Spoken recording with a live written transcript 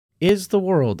Is the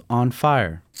world on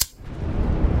fire?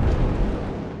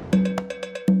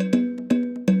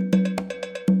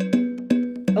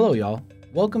 Hello, y'all.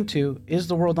 Welcome to Is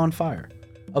the World on Fire,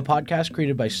 a podcast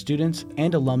created by students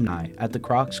and alumni at the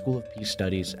Kroc School of Peace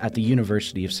Studies at the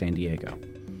University of San Diego.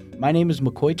 My name is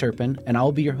Mackoy Turpen, and I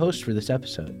will be your host for this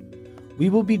episode. We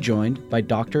will be joined by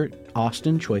Dr.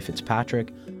 Austin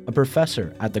Choi-Fitzpatrick, a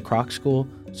professor at the Kroc School,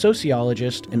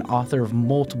 sociologist, and author of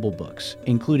multiple books,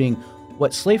 including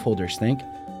What Slaveholders Think,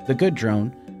 The Good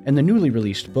Drone, and the newly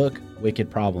released book, Wicked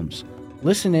Problems.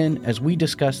 Listen in as we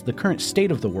discuss the current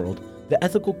state of the world, the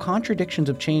ethical contradictions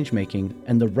of changemaking,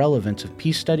 and the relevance of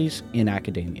peace studies in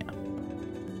academia.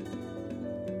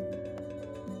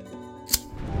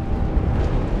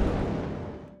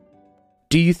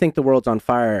 Do you think the world's on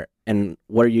fire, and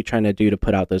what are you trying to do to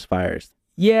put out those fires?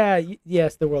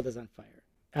 Yes, the world is on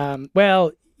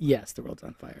fire. Yes, the world's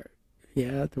on fire.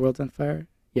 Yeah, the world's on fire.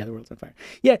 Yeah, the world's on fire.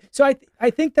 Yeah, so I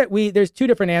think that there's two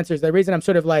different answers. The reason I'm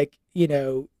sort of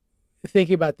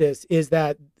thinking about this is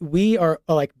that we are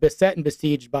beset and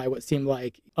besieged by what seem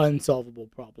like unsolvable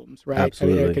problems, right?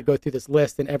 Absolutely. I mean, I could go through this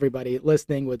list and everybody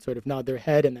listening would sort of nod their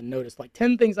head and then notice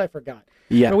 10 things I forgot.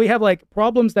 Yeah. But we have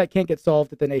problems that can't get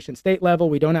solved at the nation state level.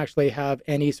 We don't actually have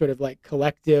any sort of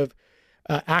collective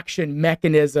action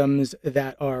mechanisms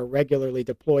that are regularly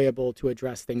deployable to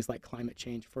address things like climate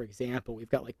change, for example. We've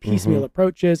got piecemeal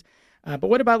approaches. But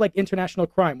what about international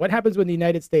crime? What happens when the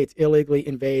United States illegally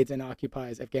invades and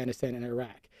occupies Afghanistan and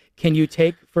Iraq? Can you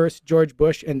take first George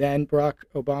Bush and then Barack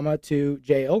Obama to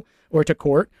jail or to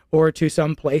court or to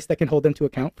some place that can hold them to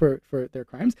account for their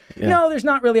crimes? Yeah. No, there's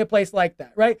not really a place like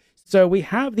that, right? So we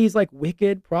have these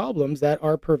wicked problems that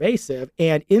are pervasive,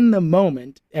 and in the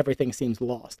moment, everything seems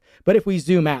lost. But if we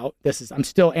zoom out, I'm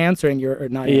still answering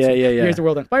here's the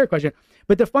world on fire question.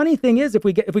 But the funny thing is, if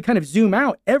we kind of zoom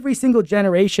out, every single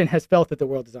generation has felt that the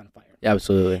world is on fire.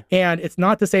 Absolutely. And it's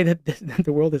not to say that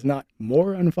the world is not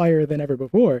more on fire than ever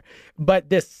before, but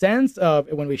this sense of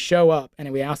when we show up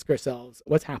and we ask ourselves,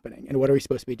 what's happening and what are we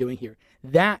supposed to be doing here?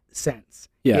 That sense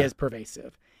is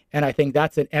pervasive. And I think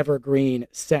that's an evergreen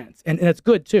sense. And it's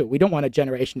good, too. We don't want a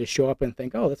generation to show up and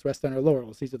think, oh, let's rest on our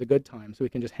laurels. These are the good times, so we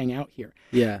can just hang out here.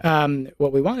 Yeah.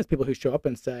 What we want is people who show up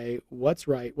and say, what's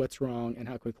right, what's wrong, and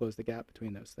how can we close the gap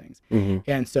between those things?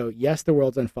 Mm-hmm. And so, yes, the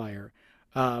world's on fire.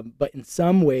 But in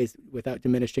some ways, without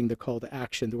diminishing the call to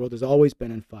action, the world has always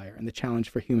been on fire. And the challenge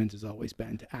for humans has always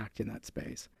been to act in that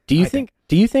space. Do you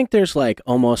think there's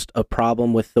almost a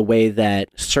problem with the way that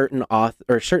certain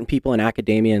people in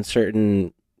academia and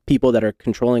certain people that are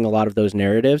controlling a lot of those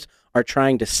narratives are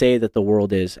trying to say that the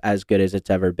world is as good as it's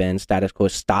ever been? Status quo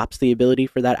stops the ability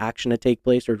for that action to take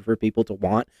place or for people to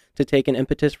want to take an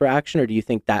impetus for action? Or do you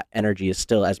think that energy is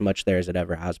still as much there as it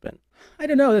ever has been? I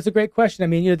don't know. That's a great question. I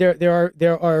mean,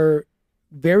 there are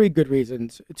very good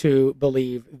reasons to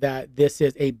believe that this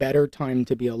is a better time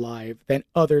to be alive than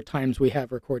other times we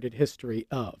have recorded history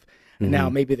of. Mm-hmm. Now,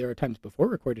 maybe there are times before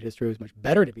recorded history it was much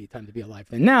better to be time to be alive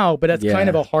than now, but that's kind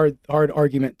of a hard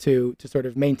argument to sort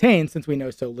of maintain since we know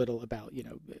so little about,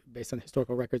 based on the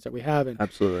historical records that we have. And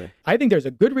absolutely. I think there's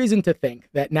a good reason to think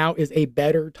that now is a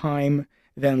better time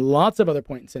than lots of other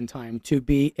points in time to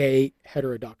be a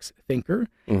heterodox thinker.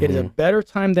 Mm-hmm. It is a better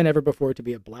time than ever before to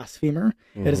be a blasphemer.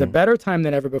 Mm-hmm. It is a better time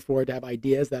than ever before to have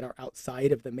ideas that are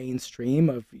outside of the mainstream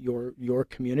of your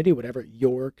community, whatever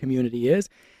your community is.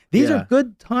 These are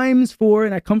good times for,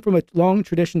 and I come from a long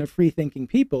tradition of free thinking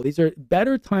people, these are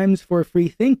better times for free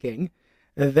thinking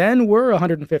than were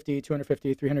 150,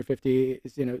 250, 350,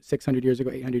 600 years ago,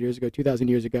 800 years ago, 2,000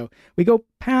 years ago. We go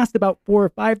past about 4,000 or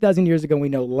 5,000 years ago, and we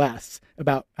know less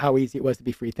about how easy it was to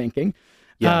be free thinking.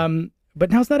 Yeah. But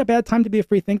now's not a bad time to be a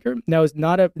free thinker. Now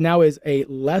is a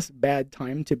less bad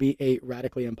time to be a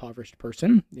radically impoverished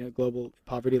person. Global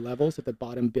poverty levels at the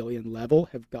bottom billion level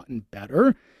have gotten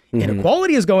better. Mm-hmm.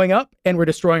 Inequality is going up, and we're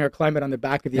destroying our climate on the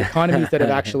back of the economies that have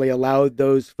actually allowed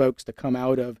those folks to come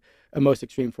out of most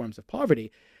extreme forms of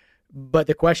poverty. But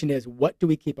the question is, what do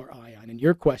we keep our eye on? And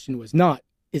your question was not,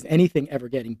 is anything ever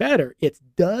getting better? It's,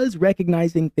 does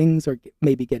recognizing things are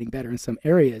maybe getting better in some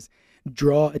areas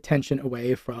draw attention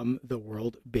away from the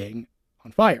world being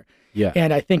on fire? Yeah.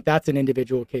 And I think that's an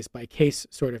individual case by case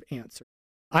sort of answer.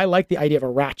 I like the idea of a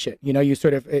ratchet. You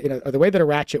sort of, the way that a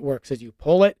ratchet works is you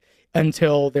pull it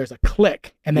until there's a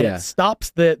click, and then it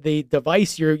stops the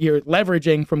device you're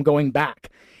leveraging from going back.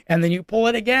 And then you pull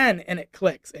it again and it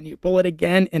clicks, and you pull it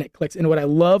again and it clicks. And what I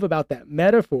love about that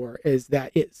metaphor is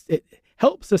that it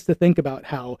helps us to think about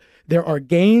how there are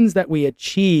gains that we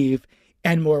achieve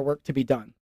and more work to be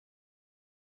done.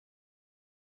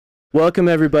 Welcome,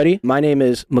 everybody. My name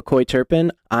is Mackoy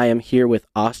Turpen. I am here with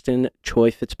Austin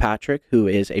Choi-Fitzpatrick, who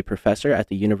is a professor at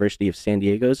the University of San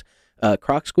Diego's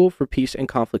Kroc School for Peace and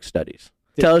Conflict Studies.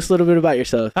 Tell us a little bit about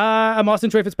yourself. I'm Austin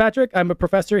Choi-Fitzpatrick. I'm a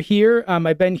professor here.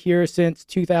 I've been here since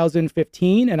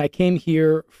 2015, and I came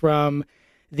here from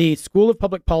the School of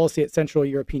Public Policy at Central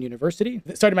European University.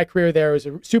 Started my career there. It was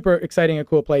a super exciting and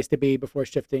cool place to be before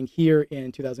shifting here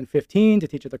in 2015 to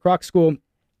teach at the Kroc School.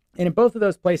 And in both of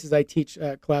those places, I teach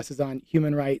classes on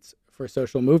human rights for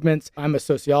social movements. I'm a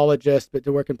sociologist, but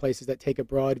to work in places that take a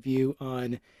broad view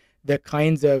on the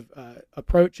kinds of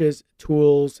approaches,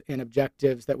 tools, and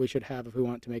objectives that we should have if we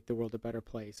want to make the world a better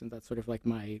place. And that's sort of like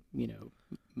my,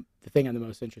 the thing I'm the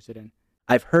most interested in.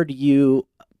 I've heard you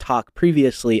talk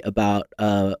previously about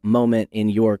a moment in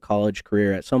your college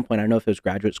career at some point. I don't know if it was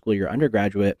graduate school or your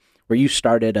undergraduate, where you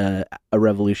started a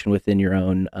revolution within your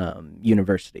own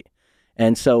university.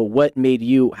 And so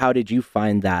how did you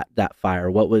find that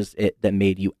fire? What was it that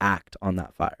made you act on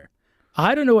that fire?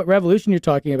 I don't know what revolution you're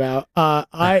talking about.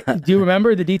 Do you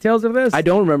remember the details of this? I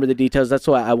don't remember the details. That's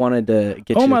why I wanted to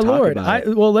get you to talk Lord. about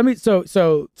it. Well, let me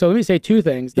say two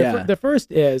things. The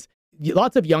first is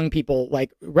lots of young people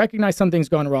recognize something's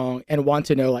gone wrong and want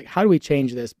to know how do we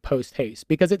change this post haste,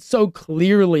 because it's so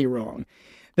clearly wrong.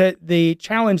 That the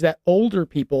challenge that older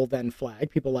people then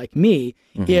flag, people like me,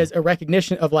 is a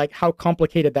recognition of how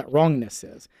complicated that wrongness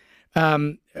is.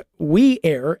 We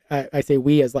err, I say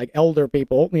we as elder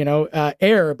people,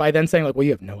 err by then saying well,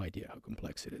 you have no idea how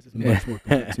complex it is. It's much more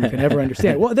complex than you can ever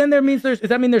understand. Well, then does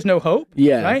that mean there's no hope?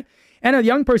 Yeah. Right? And a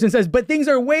young person says, but things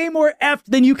are way more effed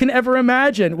than you can ever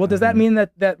imagine. Well, does that mean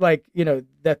that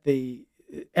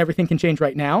everything can change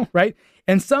right now, right?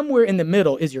 And somewhere in the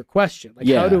middle is your question.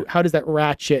 How does that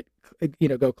ratchet,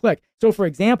 go click? So, for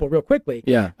example, real quickly,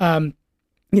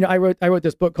 I wrote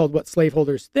this book called What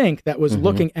Slaveholders Think that was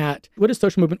looking at what does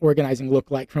social movement organizing look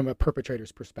like from a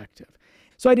perpetrator's perspective.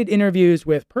 So I did interviews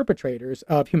with perpetrators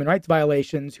of human rights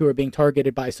violations who are being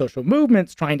targeted by social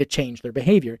movements trying to change their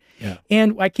behavior. Yeah.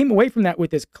 And I came away from that with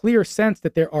this clear sense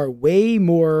that there are way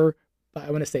more, I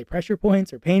want to say, pressure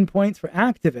points or pain points for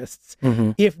activists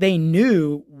if they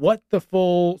knew what the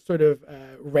full sort of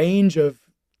range of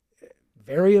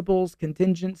variables,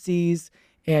 contingencies,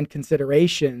 and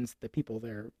considerations the people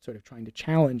they're sort of trying to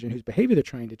challenge and whose behavior they're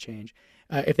trying to change,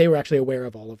 if they were actually aware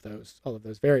of all of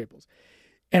those variables.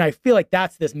 And I feel like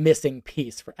that's this missing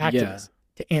piece for activists. Yeah.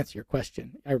 To answer your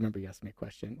question, I remember you asked me a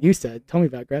question. You said, "Tell me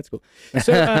about grad school."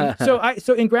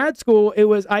 So in grad school, there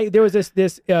was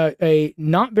this a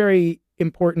not very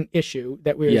important issue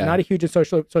that was not a huge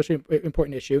socially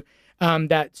important issue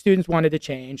that students wanted to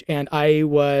change, and I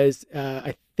was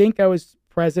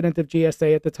president of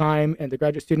GSA at the time and the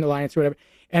Graduate Student Alliance or whatever.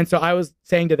 And so I was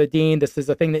saying to the dean, this is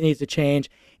a thing that needs to change.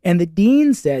 And the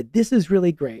dean said, this is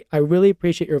really great. I really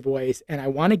appreciate your voice. And I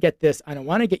want to get this, and I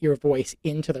want to get your voice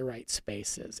into the right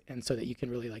spaces. And so that you can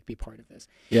really be part of this.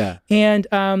 Yeah. And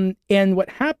what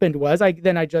happened was I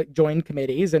joined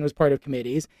committees and was part of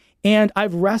committees. And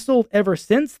I've wrestled ever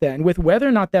since then with whether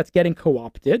or not that's getting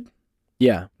co-opted.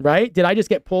 Yeah. Right? Did I just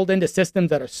get pulled into systems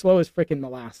that are slow as freaking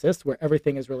molasses, where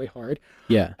everything is really hard?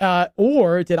 Yeah.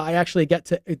 Or did I actually get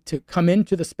to come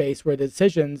into the space where the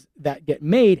decisions that get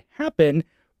made happen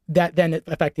that then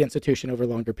affect the institution over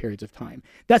longer periods of time?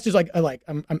 That's just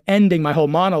I'm ending my whole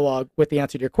monologue with the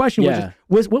answer to your question,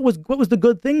 which is what was the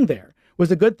good thing there? Was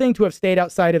the good thing to have stayed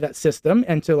outside of that system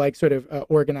and to sort of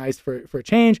organize for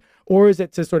change, or is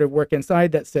it to sort of work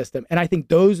inside that system? And I think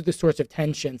those are the sorts of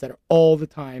tensions that are all the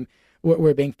time what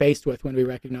we're being faced with when we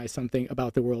recognize something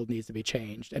about the world needs to be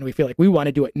changed. And we feel like we want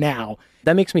to do it now.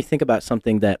 That makes me think about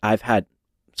something that I've had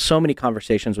so many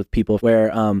conversations with people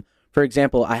where, for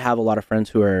example, I have a lot of friends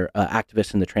who are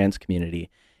activists in the trans community,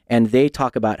 and they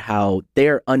talk about how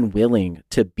they're unwilling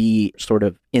to be sort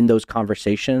of in those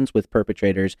conversations with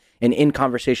perpetrators and in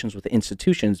conversations with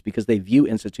institutions because they view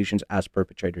institutions as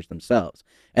perpetrators themselves.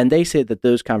 And they say that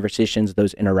those conversations,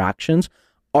 those interactions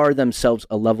are themselves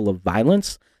a level of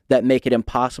violence that make it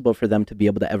impossible for them to be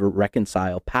able to ever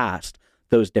reconcile past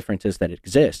those differences that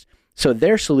exist. So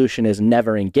their solution is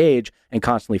never engage and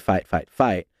constantly fight, fight,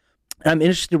 fight. And I'm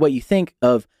interested in what you think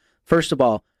of, first of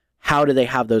all, how do they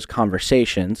have those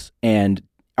conversations? And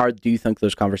do you think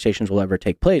those conversations will ever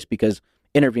take place? Because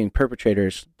interviewing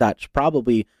perpetrators, that's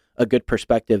probably a good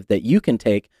perspective that you can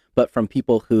take, but from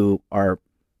people who are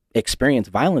experience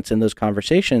violence in those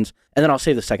conversations. And then I'll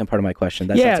save the second part of my question.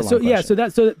 So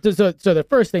the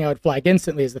first thing I would flag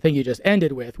instantly is the thing you just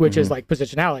ended with, which is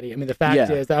positionality. I mean, the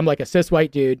fact is that I'm a cis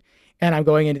white dude and I'm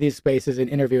going into these spaces and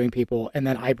interviewing people, and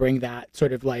then I bring that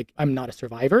sort of I'm not a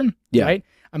survivor, right?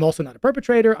 I'm also not a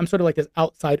perpetrator. I'm sort of like this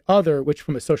outside other, which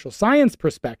from a social science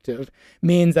perspective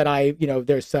means that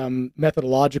there's some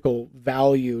methodological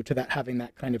value to that, having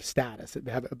that kind of status,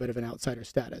 have a bit of an outsider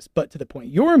status. But to the point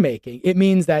you're making, it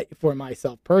means that for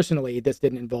myself personally, this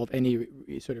didn't involve any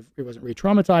it wasn't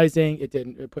re-traumatizing. It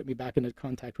didn't put me back into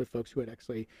contact with folks who had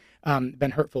actually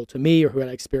been hurtful to me or who had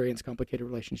experienced complicated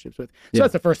relationships with. So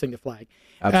that's the first thing to flag.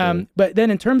 But then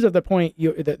in terms of the point,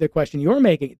 the question you're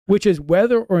making, which is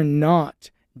whether or not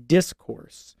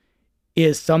discourse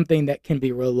is something that can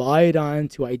be relied on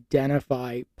to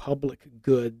identify public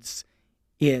goods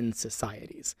in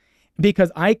societies.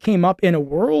 Because I came up in a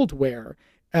world where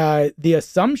the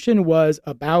assumption was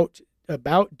about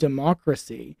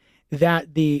democracy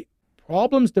that the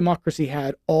problems democracy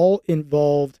had all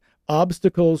involved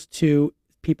obstacles to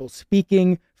people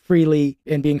speaking freely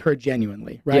and being heard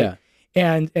genuinely, right?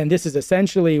 Yeah. And this is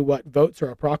essentially what votes are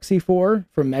a proxy for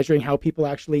measuring how people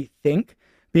actually think,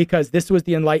 because this was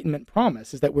the Enlightenment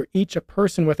promise, is that we're each a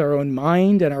person with our own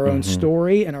mind and our own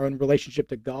story and our own relationship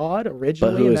to God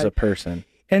originally. But who is a person?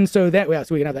 And so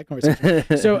so we can have that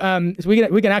conversation. so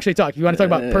we can actually talk. If you want to talk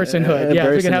about personhood,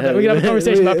 we can have a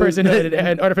conversation about personhood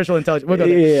and artificial intelligence. We'll go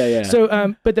there. Yeah.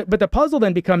 So, but the puzzle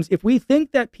then becomes, if we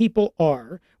think that people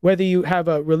are, whether you have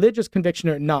a religious conviction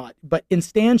or not, but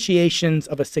instantiations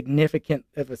of a significant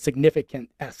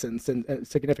essence and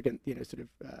significant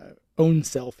own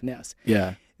selfness.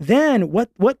 Yeah. Then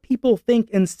what people think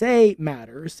and say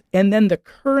matters, and then the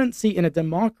currency in a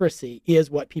democracy is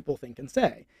what people think and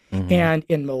say. Mm-hmm. And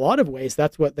in a lot of ways,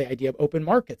 that's what the idea of open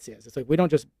markets is. It's like we don't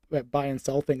just buy and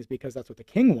sell things because that's what the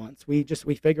king wants. We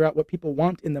figure out what people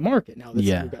want in the market. Now, we've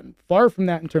gotten far from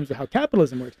that in terms of how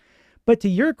capitalism works. But to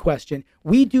your question,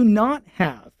 we do not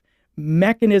have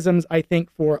mechanisms, I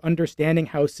think, for understanding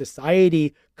how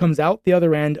society comes out the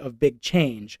other end of big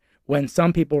change when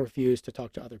some people refuse to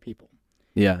talk to other people.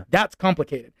 Yeah. That's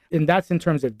complicated. And that's in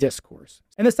terms of discourse.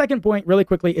 And the second point, really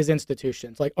quickly, is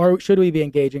institutions. Like, should we be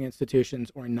engaging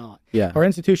institutions or not? Yeah. Are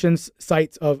institutions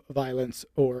sites of violence,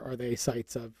 or are they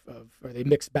sites are they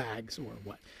mixed bags, or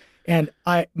what? And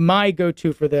my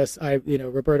go-to for this,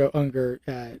 Roberto Unger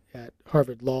at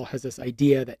Harvard Law has this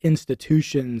idea that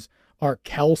institutions are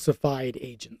calcified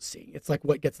agency. It's like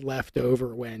what gets left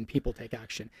over when people take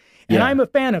action. And I'm a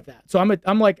fan of that. So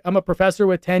I'm a professor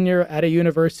with tenure at a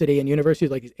university, and universities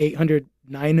like these 800,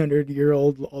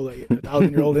 900-year-old,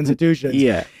 1,000-year-old institutions.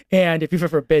 Yeah. And if you've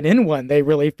ever been in one, they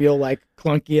really feel like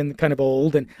clunky and kind of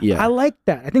old. And I like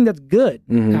that. I think that's good,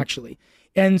 actually.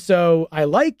 And so I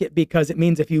like it because it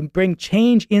means if you bring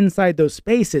change inside those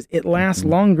spaces, it lasts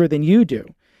longer than you do.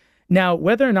 Now,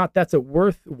 whether or not that's a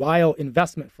worthwhile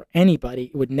investment for anybody,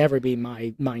 it would never be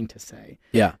mine to say.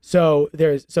 Yeah. So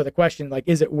the question, like,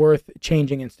 is it worth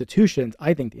changing institutions?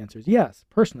 I think the answer is yes,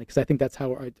 personally, because I think that's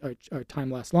how our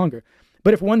time lasts longer.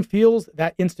 But if one feels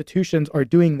that institutions are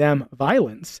doing them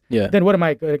violence, then what am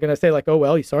I going to say? Like, oh,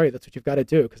 well, sorry, that's what you've got to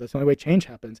do, because that's the only way change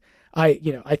happens. I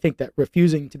think that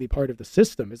refusing to be part of the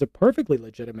system is a perfectly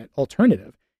legitimate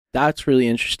alternative. That's really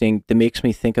interesting. That makes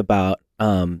me think about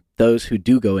those who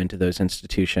do go into those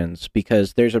institutions,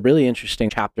 because there's a really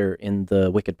interesting chapter in the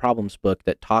Wicked Problems book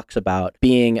that talks about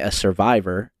being a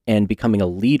survivor and becoming a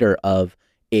leader of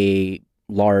a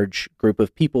large group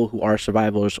of people who are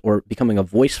survivors, or becoming a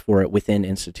voice for it within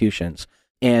institutions.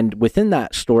 And within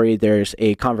that story, there's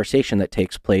a conversation that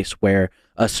takes place where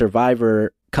a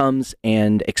survivor comes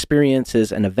and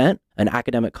experiences an event, an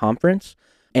academic conference,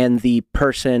 and the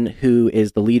person who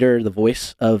is the leader, the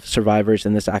voice of survivors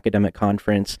in this academic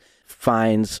conference,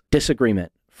 finds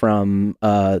disagreement from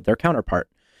their counterpart.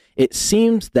 It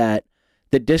seems that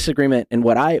the disagreement, and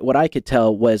what I could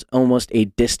tell, was almost a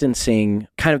distancing,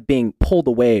 kind of being pulled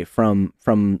away from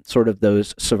sort of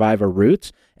those survivor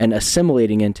roots and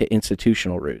assimilating into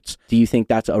institutional roots. Do you think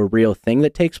that's a real thing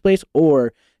that takes place,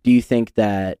 or do you think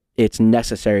that it's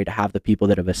necessary to have the people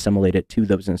that have assimilated to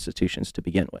those institutions to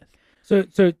begin with? So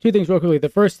two things real quickly. The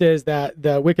first is that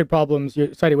the Wicked Problems,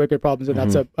 you're citing Wicked Problems, and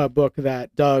that's a book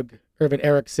that Doug Irvin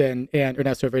Erickson and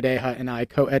Ernesto Verdeja and I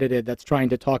co-edited, that's trying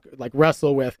to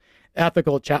wrestle with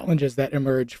ethical challenges that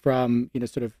emerge from,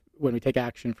 sort of when we take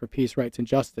action for peace, rights, and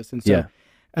justice. And so,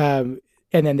 and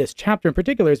then this chapter in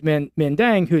particular is Min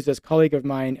Dang, who's this colleague of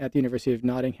mine at the University of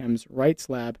Nottingham's Rights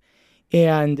Lab.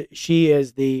 And she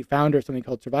is the founder of something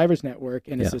called Survivors Network,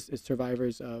 and is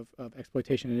survivors of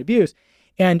exploitation and abuse.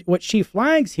 And what she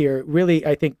flags here, really,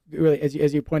 I think, really,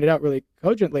 as you pointed out really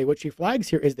cogently, what she flags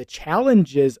here is the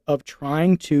challenges of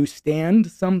trying to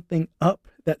stand something up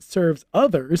that serves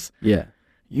others. Yeah.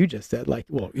 You just said like,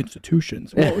 well,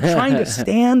 institutions. Well, we're trying to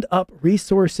stand up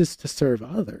resources to serve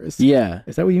others. Yeah.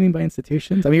 Is that what you mean by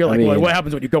institutions? I mean, you're like, well, what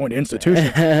happens when you go into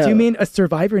institutions? Do you mean a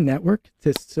survivor network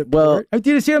to support? Well,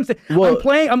 do you see what I'm saying? Well,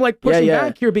 I'm like pushing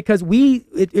back here because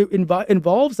it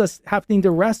involves us having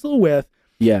to wrestle with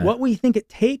what we think it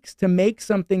takes to make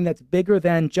something that's bigger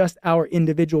than just our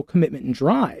individual commitment and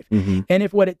drive. And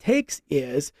if what it takes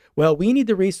is, well, we need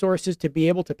the resources to be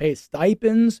able to pay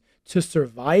stipends to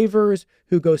survivors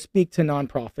who go speak to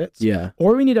nonprofits,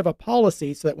 or we need to have a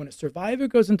policy so that when a survivor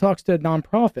goes and talks to a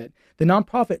nonprofit, the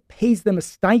nonprofit pays them a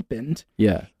stipend.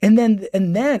 And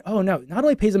then, oh no, not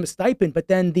only pays them a stipend, but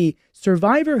then the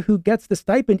survivor who gets the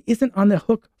stipend isn't on the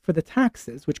hook for the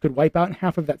taxes, which could wipe out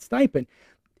half of that stipend.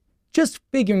 Just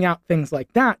figuring out things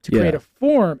like that to create a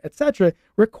form, etc.,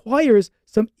 requires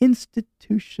some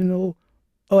institutional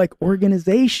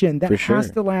organization that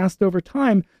has to last over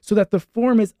time so that the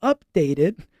form is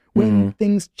updated when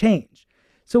things change.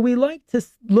 So we like to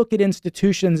look at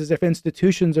institutions as if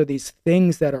institutions are these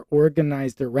things that are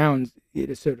organized around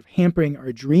sort of hampering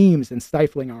our dreams and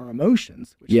stifling our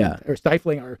emotions, or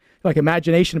stifling our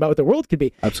imagination about what the world could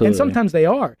be. Absolutely. And sometimes they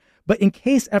are. But in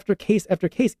case after case after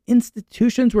case,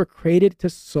 institutions were created to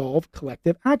solve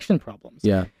collective action problems.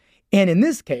 And in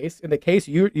this case, in the case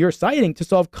you're citing, to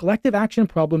solve collective action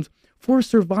problems for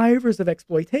survivors of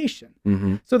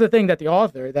exploitation. So the thing that the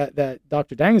author, that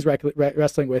Dr. Dang is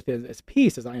wrestling with in this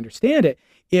piece, as I understand it,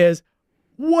 is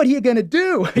what are you going to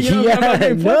do? But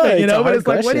it's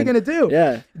like, what are you going to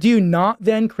do? Do you not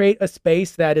then create a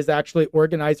space that is actually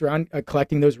organized around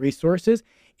collecting those resources?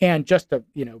 And just to,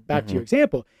 back to your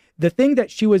example, the thing that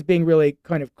she was being really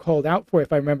kind of called out for,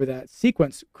 if I remember that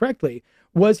sequence correctly,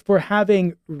 was for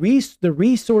having the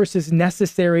resources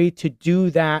necessary to do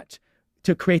that,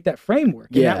 to create that framework.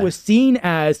 And that was seen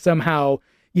as somehow,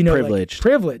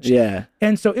 privilege.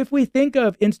 And so if we think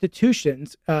of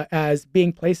institutions as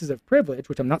being places of privilege,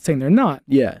 which I'm not saying they're not,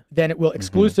 then it will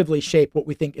exclusively shape what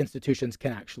we think institutions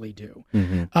can actually do.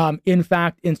 In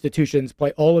fact, institutions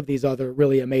play all of these other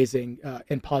really amazing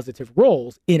and positive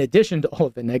roles, in addition to all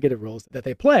of the negative roles that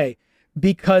they play,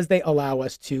 because they allow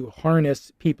us to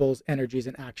harness people's energies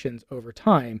and actions over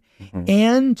time,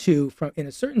 and to, in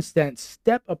a certain sense,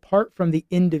 step apart from the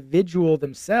individual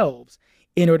themselves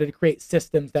in order to create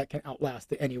systems that can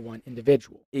outlast any one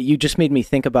individual. You just made me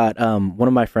think about one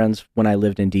of my friends when I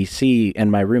lived in D.C. and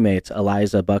my roommates,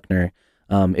 Eliza Buckner.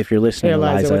 If you're listening, hey,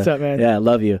 Eliza, what's up, man? Yeah, I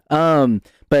love you.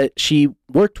 But she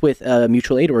worked with a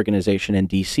mutual aid organization in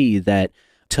D.C. that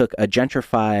took a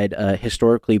gentrified,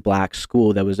 historically black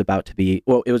school that was about to be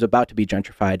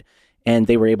gentrified, and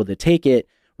they were able to take it,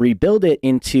 rebuild it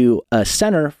into a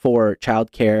center for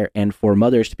childcare and for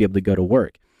mothers to be able to go to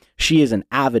work. She is an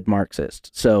avid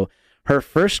Marxist. So her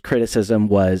first criticism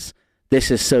was, this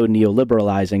is so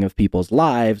neoliberalizing of people's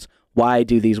lives. Why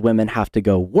do these women have to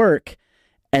go work?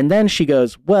 And then she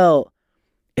goes, well,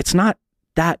 it's not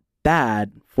that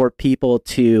bad for people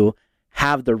to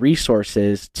have the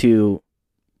resources to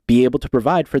be able to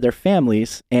provide for their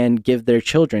families and give their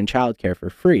children childcare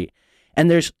for free.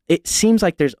 And it seems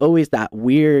like there's always that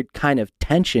weird kind of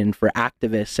tension for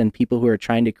activists and people who are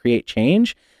trying to create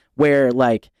change, where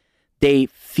they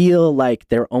feel like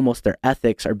their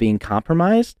ethics are being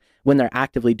compromised when they're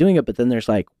actively doing it. But then there's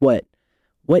what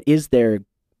is there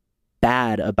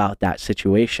bad about that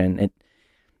situation?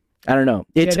 I don't know.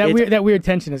 That weird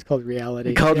tension is called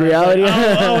reality. Reality?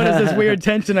 What is this weird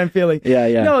tension I'm feeling?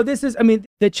 No,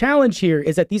 the challenge here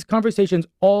is that these conversations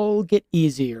all get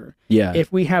easier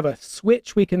if we have a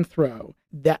switch we can throw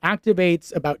that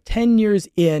activates about 10 years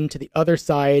into the other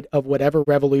side of whatever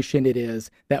revolution it is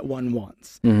that one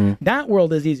wants. That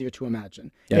world is easier to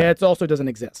imagine. It also doesn't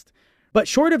exist. But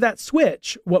short of that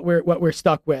switch, what we're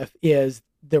stuck with is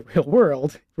the real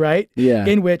world, right?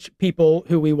 In which people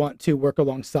who we want to work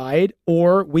alongside,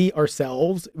 or we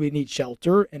ourselves, we need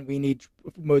shelter and we need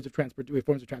forms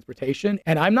of transportation.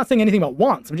 And I'm not saying anything about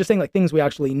wants. I'm just saying things we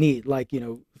actually need,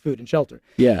 food and shelter.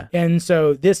 And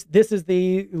so this is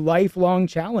the lifelong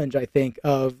challenge, I think,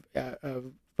 of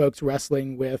folks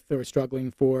wrestling with or struggling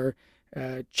for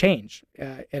change,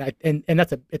 and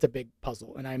it's a big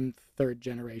puzzle. And I'm third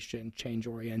generation change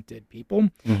oriented people,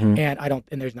 and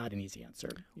there's not an easy answer.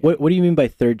 What do you mean by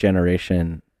third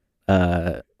generation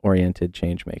oriented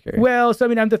change maker? Well,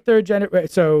 so I'm the third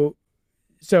generation.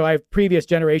 So I have previous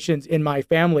generations in my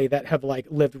family that have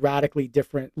lived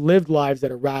lives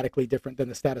that are radically different than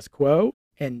the status quo.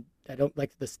 And I don't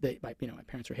like this. My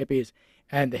parents are hippies,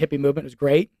 and the hippie movement was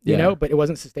great, but it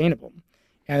wasn't sustainable.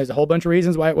 And there's a whole bunch of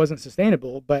reasons why it wasn't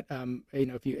sustainable. But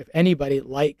if anybody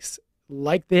likes the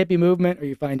hippie movement, or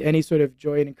you find any sort of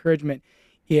joy and encouragement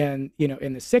in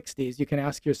the 60s, you can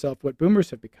ask yourself what boomers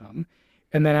have become,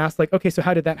 and then ask like, okay, so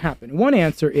how did that happen? One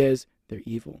answer is they're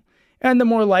evil. And the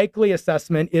more likely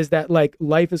assessment is that like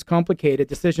life is complicated,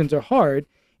 decisions are hard,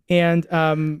 and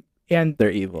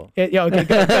they're evil. Yeah, okay,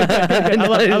 good.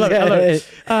 I love it.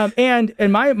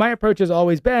 And my approach has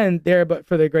always been there, but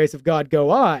for the grace of God, go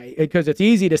I, because it's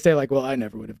easy to say like, well, I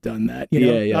never would have done that.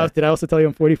 Yeah. Did I also tell you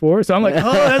I'm 44? So I'm like,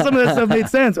 some of that stuff made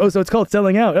sense. Oh, so it's called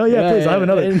selling out. Oh yeah, please, I'll have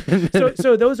another.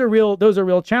 So those are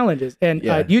real challenges. And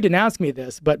you didn't ask me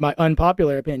this, but my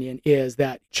unpopular opinion is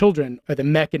that children are the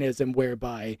mechanism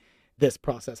whereby this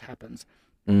process happens.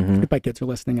 If my kids are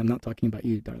listening, I'm not talking about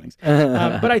you, darlings.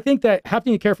 But I think that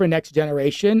having to care for next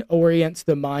generation orients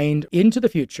the mind into the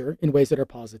future in ways that are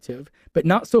positive, but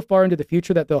not so far into the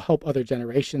future that they'll help other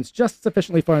generations, just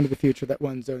sufficiently far into the future that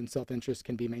one's own self-interest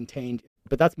can be maintained.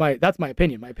 But that's my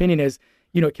opinion. My opinion is,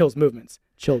 it kills movements,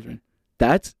 children.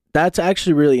 That's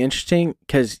actually really interesting,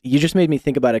 because you just made me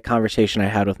think about a conversation I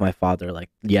had with my father like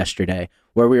yesterday,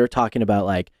 where we were talking about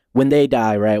like, when they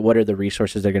die, right, what are the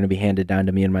resources that are going to be handed down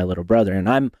to me and my little brother? And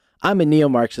I'm a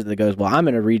neo-Marxist that goes, well, I'm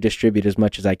going to redistribute as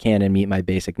much as I can and meet my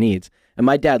basic needs. And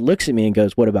my dad looks at me and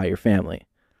goes, what about your family?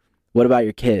 What about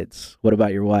your kids? What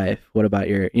about your wife? What about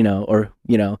your,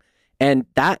 and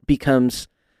that becomes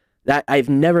that. I've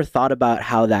never thought about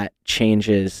how that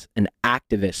changes an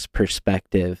activist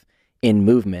perspective in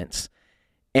movements.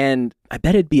 And I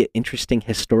bet it'd be an interesting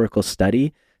historical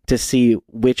study to see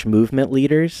which movement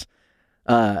leaders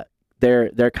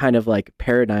their kind of like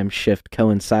paradigm shift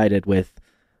coincided with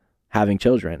having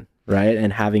children, right?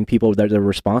 And having people that they're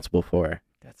responsible for.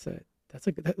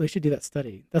 We should do that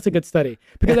study. That's a good study,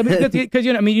 because because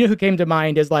you know who came to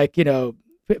mind is like,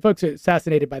 folks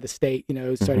assassinated by the state,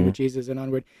 starting with Jesus and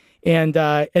onward. And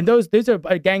those are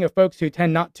a gang of folks who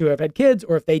tend not to have had kids,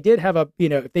 or if they did have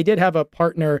a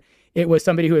partner, it was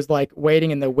somebody who was like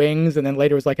waiting in the wings, and then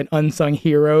later was like an unsung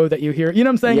hero that you hear. You know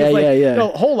what I'm saying? Yeah. A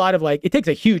whole lot of like, it takes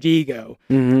a huge ego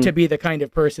to be the kind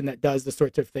of person that does the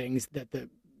sorts of things that the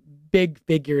big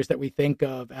figures that we think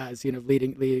of as,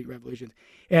 leading revolutions,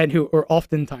 and who are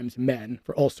oftentimes men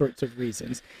for all sorts of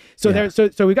reasons. So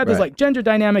so we got this like gender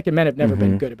dynamic, and men have never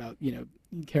been good about,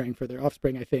 caring for their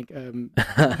offspring, I think.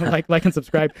 Like and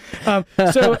subscribe.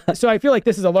 So I feel like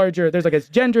this is there's like a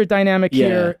gender dynamic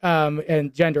here,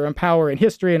 and gender and power and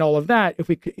history and all of that.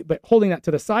 But holding that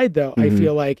to the side though, I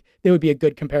feel like there would be a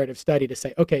good comparative study to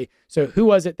say, okay, so who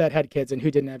was it that had kids and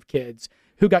who didn't have kids?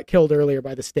 Who got killed earlier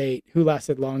by the state? Who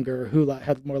lasted longer? Who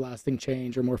had more lasting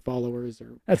change or more followers?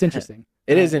 That's interesting.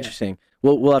 It is interesting.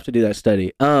 We'll have to do that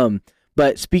study.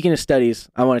 But speaking of studies,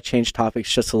 I want to change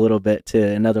topics just a little bit to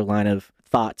another line of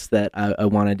thoughts that I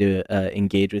wanted to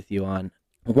engage with you on.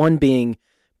 One being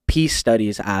peace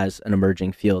studies as an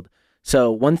emerging field.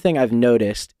 So one thing I've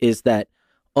noticed is that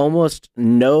almost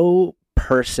no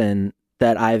person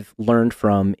that I've learned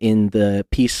from in the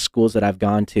peace schools that I've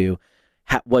gone to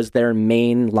was their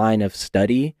main line of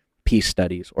study peace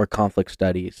studies or conflict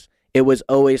studies. It was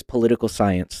always political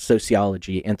science,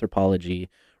 sociology, anthropology,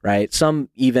 right? Some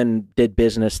even did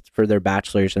business for their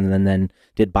bachelor's and then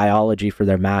did biology for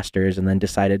their master's, and then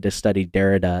decided to study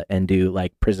Derrida and do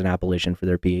like prison abolition for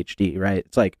their PhD, right?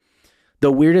 It's like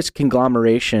the weirdest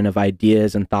conglomeration of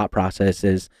ideas and thought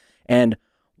processes. And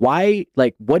why,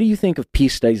 like, what do you think of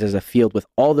peace studies as a field with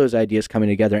all those ideas coming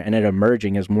together and it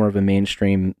emerging as more of a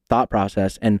mainstream thought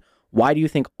process? And why do you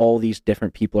think all these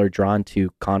different people are drawn to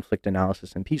conflict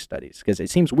analysis and peace studies? Because it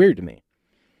seems weird to me.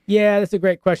 Yeah, that's a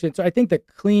great question. So I think the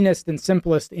cleanest and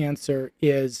simplest answer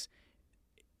is,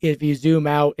 if you zoom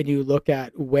out and you look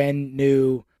at when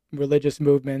new religious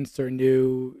movements or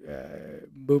new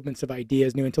movements of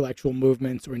ideas, new intellectual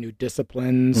movements or new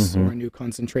disciplines or new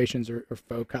concentrations or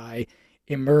foci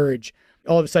emerge,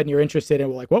 all of a sudden you're interested in,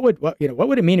 well, like what would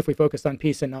it mean if we focused on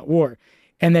peace and not war?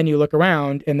 And then you look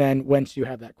around, and then once you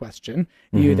have that question,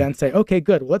 you then say, okay,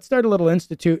 good. Well, let's start a little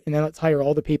institute, and then let's hire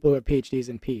all the people who have PhDs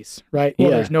in peace, right?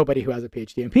 Well, there's nobody who has a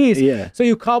PhD in peace. Yeah. So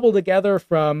you cobble together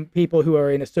from people who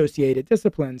are in associated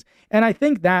disciplines. And I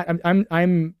think that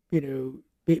I'm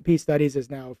peace studies is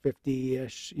now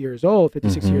 50-ish years old,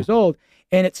 56 years old,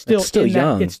 and it's still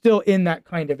young. It's still in that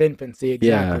kind of infancy,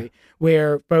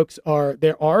 where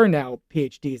there are now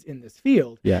PhDs in this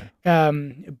field.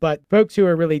 But folks who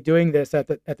are really doing this at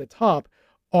the top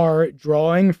are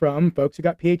drawing from folks who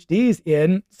got PhDs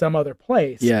in some other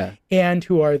place, and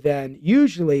who are then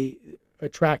usually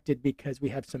attracted because we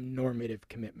have some normative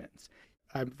commitments.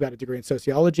 I've got a degree in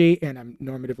sociology, and I'm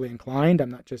normatively inclined. I'm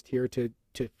not just here to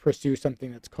pursue something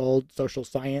that's called social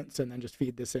science and then just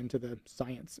feed this into the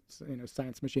science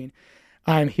machine.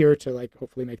 I'm here to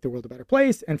hopefully make the world a better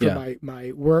place, and for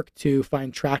my work to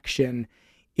find traction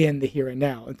in the here and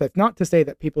now. And that's not to say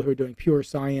that people who are doing pure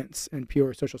science and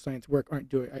pure social science work aren't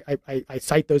doing. I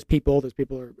cite those people. Those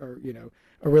people are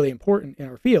really important in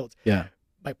our fields. Yeah.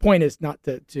 My point is not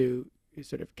to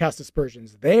sort of cast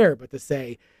aspersions there, but to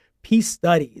say peace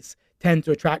studies tend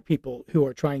to attract people who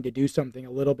are trying to do something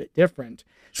a little bit different.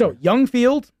 Sure. So young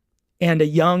field and a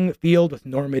young field with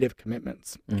normative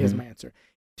commitments is my answer.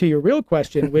 To your real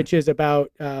question, which is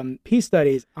about peace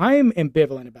studies, I'm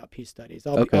ambivalent about peace studies.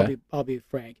 I'll be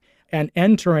frank. And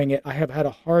entering it, I have had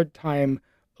a hard time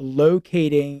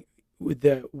locating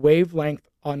the wavelength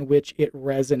on which it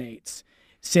resonates,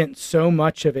 since so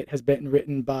much of it has been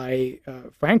written by,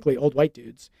 frankly, old white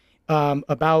dudes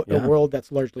about a world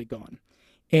that's largely gone.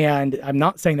 And I'm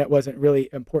not saying that wasn't really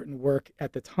important work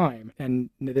at the time. And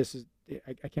this is,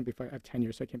 I can't be fired. I have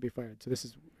tenure, so I can't be fired. So this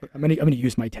is, I'm gonna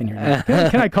use my tenure now.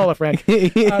 Can I call a friend? So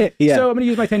I'm gonna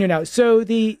use my tenure now. So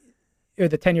the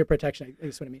tenure protection, I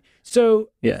guess what I mean. So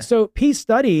peace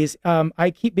studies,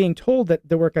 I keep being told that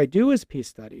the work I do is peace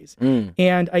studies.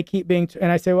 And I keep being,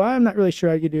 and I say, well, I'm not really sure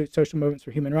how you do social movements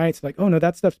for human rights. Like, oh no,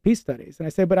 that stuff's peace studies. And I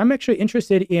say, but I'm actually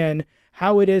interested in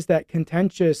how it is that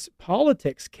contentious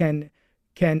politics can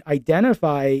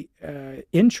identify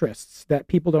interests that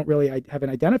people don't really haven't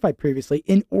identified previously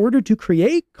in order to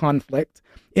create conflict,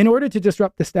 in order to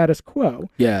disrupt the status quo.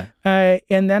 Yeah.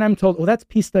 And then I'm told, well, that's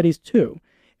peace studies too.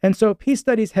 And so peace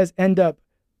studies has ended up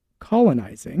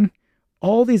colonizing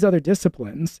all these other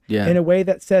disciplines in a way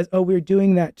that says, oh, we're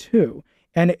doing that too.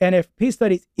 And if peace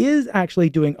studies is actually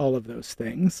doing all of those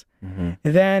things,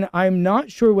 then I'm not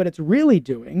sure what it's really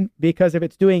doing, because if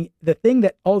it's doing the thing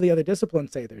that all the other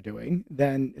disciplines say they're doing,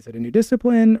 then is it a new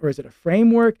discipline or is it a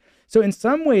framework? So in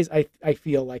some ways, I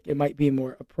feel like it might be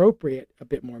more appropriate, a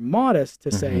bit more modest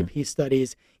to say peace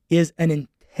studies is an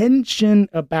intention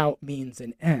about means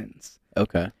and ends.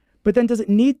 Okay. But then does it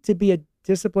need to be a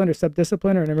discipline or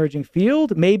subdiscipline or an emerging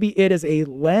field? Maybe it is a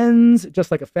lens,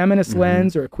 just like a feminist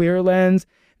lens or a queer lens,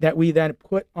 that we then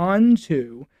put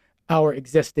onto our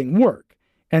existing work.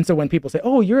 And so when people say,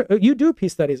 oh, you do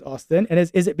peace studies, Austin, and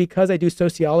is it because I do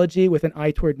sociology with an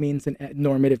eye toward means and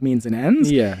normative means and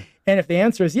ends? Yeah. And if the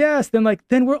answer is yes, then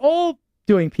we're all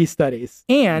doing peace studies.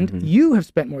 And you have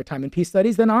spent more time in peace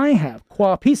studies than I have,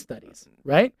 qua peace studies,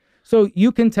 right? So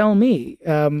you can tell me,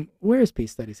 where is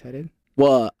peace studies headed?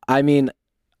 Well, I mean,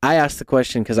 I asked the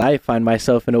question because I find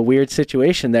myself in a weird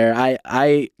situation there.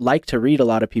 I like to read a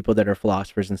lot of people that are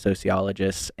philosophers and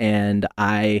sociologists, and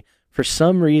I, for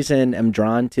some reason, am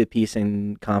drawn to peace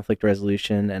and conflict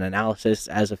resolution and analysis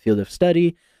as a field of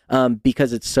study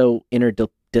because it's so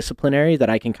interdisciplinary that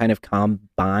I can kind of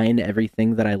combine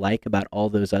everything that I like about all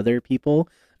those other people.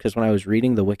 Because when I was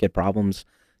reading The Wicked Problems,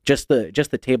 just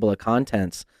the table of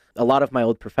contents, a lot of my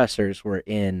old professors were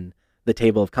in the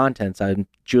table of contents. I'm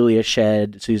Julia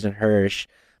Shedd, Susan Hirsch,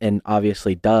 and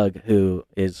obviously Doug, who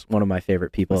is one of my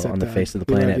favorite people on the face of the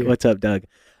planet. What's up, Doug?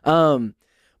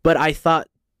 But I thought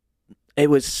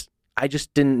I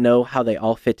just didn't know how they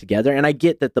all fit together. And I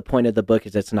get that the point of the book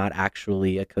is it's not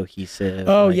actually a cohesive.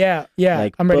 Oh, yeah.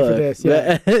 I'm ready for this.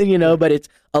 Yeah. But it's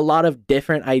a lot of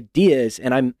different ideas.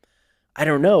 And I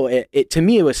don't know. It to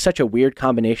me, it was such a weird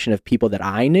combination of people that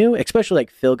I knew, especially like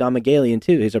Phil Gamagalian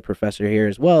too. He's a professor here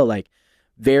as well. Like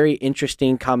very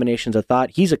interesting combinations of thought.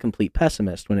 He's a complete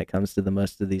pessimist when it comes to the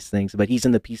most of these things, but he's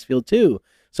in the peace field too.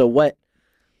 So what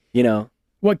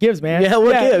gives, man? Yeah,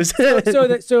 what gives?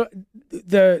 so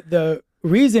the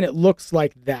reason it looks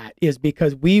like that is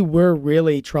because we were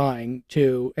really trying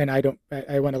to, and I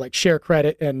want to like share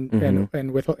credit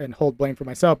and hold blame for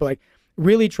myself, but like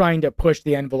really trying to push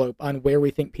the envelope on where we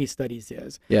think peace studies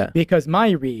is. Yeah. Because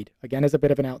my read, again, as a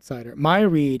bit of an outsider, my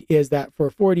read is that for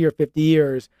 40 or 50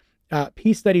 years,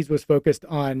 peace studies was focused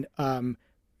on,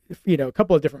 a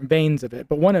couple of different veins of it.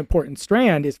 But one important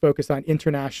strand is focused on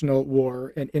international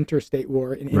war and interstate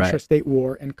war and intrastate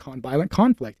war and violent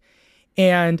conflict.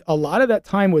 And a lot of that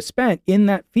time was spent in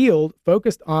that field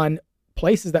focused on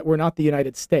places that were not the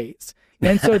United States.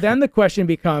 And so then the question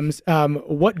becomes,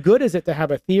 what good is it to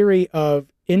have a theory of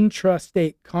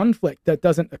intrastate conflict that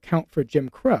doesn't account for Jim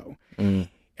Crow?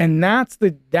 And that's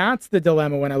the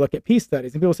dilemma when I look at peace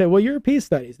studies. And people say, well, you're peace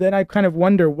studies. Then I kind of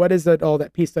wonder, what is it all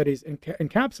that peace studies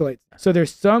encapsulates? So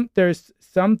there's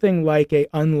something like a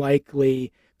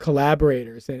unlikely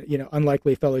collaborators and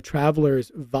unlikely fellow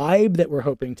travelers vibe that we're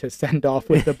hoping to send off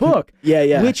with the book.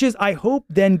 Yeah. Which is, I hope,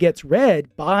 then gets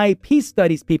read by peace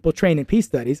studies people trained in peace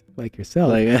studies like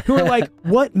yourself, who are like,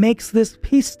 what makes this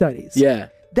peace studies? Yeah.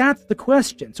 That's the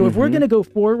question. So if we're going to go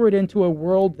forward into a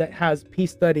world that has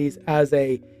peace studies as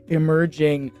a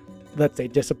emerging let's say,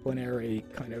 disciplinary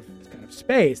kind of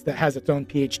space that has its own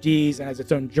PhDs and has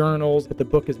its own journals, but the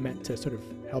book is meant to sort of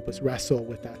help us wrestle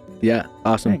with that. Yeah,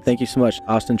 awesome. Thanks. Thank you so much.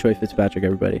 Austin Choi-Fitzpatrick,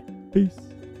 everybody. Peace.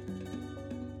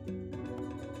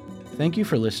 Thank you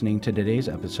for listening to today's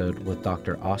episode with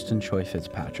Dr. Austin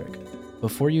Choi-Fitzpatrick.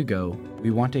 Before you go,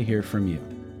 we want to hear from you.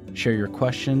 Share your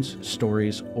questions,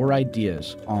 stories, or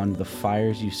ideas on the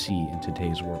fires you see in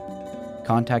today's world.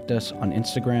 Contact us on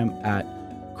Instagram at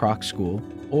Croc School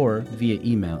or via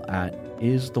email at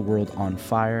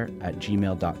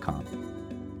istheworldonfire@gmail.com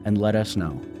and let us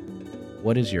know,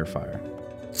 what is your fire?